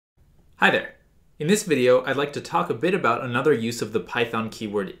Hi there. In this video, I'd like to talk a bit about another use of the Python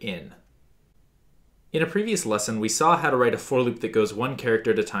keyword in. In a previous lesson, we saw how to write a for loop that goes one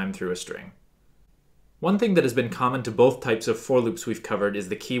character at a time through a string. One thing that has been common to both types of for loops we've covered is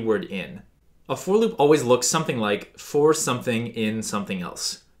the keyword in. A for loop always looks something like for something in something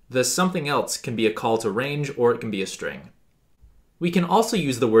else. The something else can be a call to range or it can be a string. We can also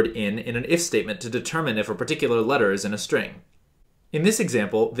use the word in an if statement to determine if a particular letter is in a string. In this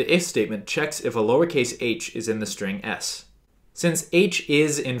example, the if statement checks if a lowercase h is in the string s. Since h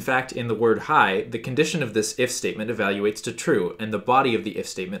is in fact in the word hi, the condition of this if statement evaluates to true, and the body of the if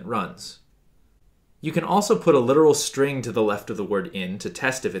statement runs. You can also put a literal string to the left of the word in to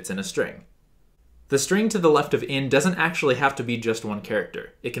test if it's in a string. The string to the left of in doesn't actually have to be just one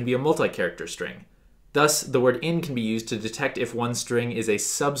character. It can be a multi-character string. Thus, the word in can be used to detect if one string is a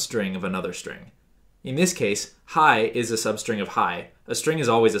substring of another string. In this case, hi is a substring of hi. A string is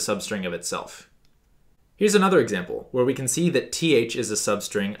always a substring of itself. Here's another example, where we can see that th is a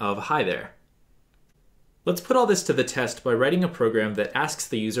substring of hi there. Let's put all this to the test by writing a program that asks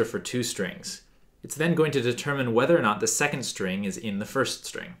the user for two strings. It's then going to determine whether or not the second string is in the first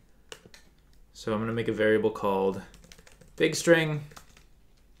string. So I'm going to make a variable called bigString.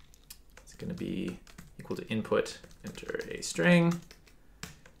 It's going to be equal to input, enter a string.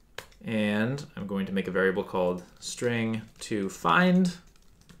 And I'm going to make a variable called string to find.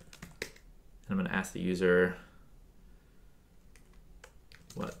 And I'm going to ask the user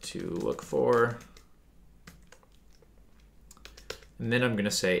what to look for. And then I'm going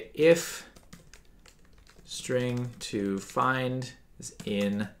to say if string to find is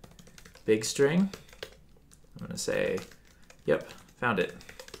in bigString, I'm going to say, yep, found it.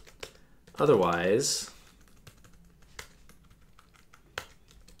 Otherwise,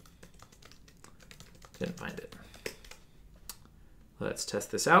 didn't find it. Let's test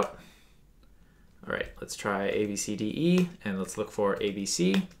this out. All right, let's try ABCDE and let's look for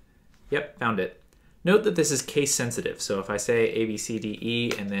ABC. Yep, found it. Note that this is case sensitive. So if I say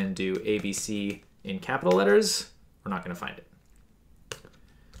ABCDE and then do ABC in capital letters, we're not going to find it.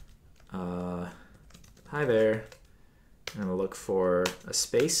 Hi there. I'm going to look for a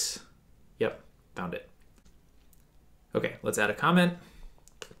space. Yep, found it. Okay, let's add a comment.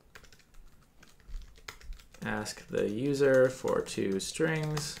 Ask the user for two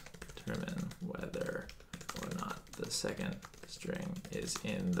strings, determine whether or not the second string is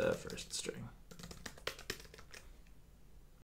in the first string.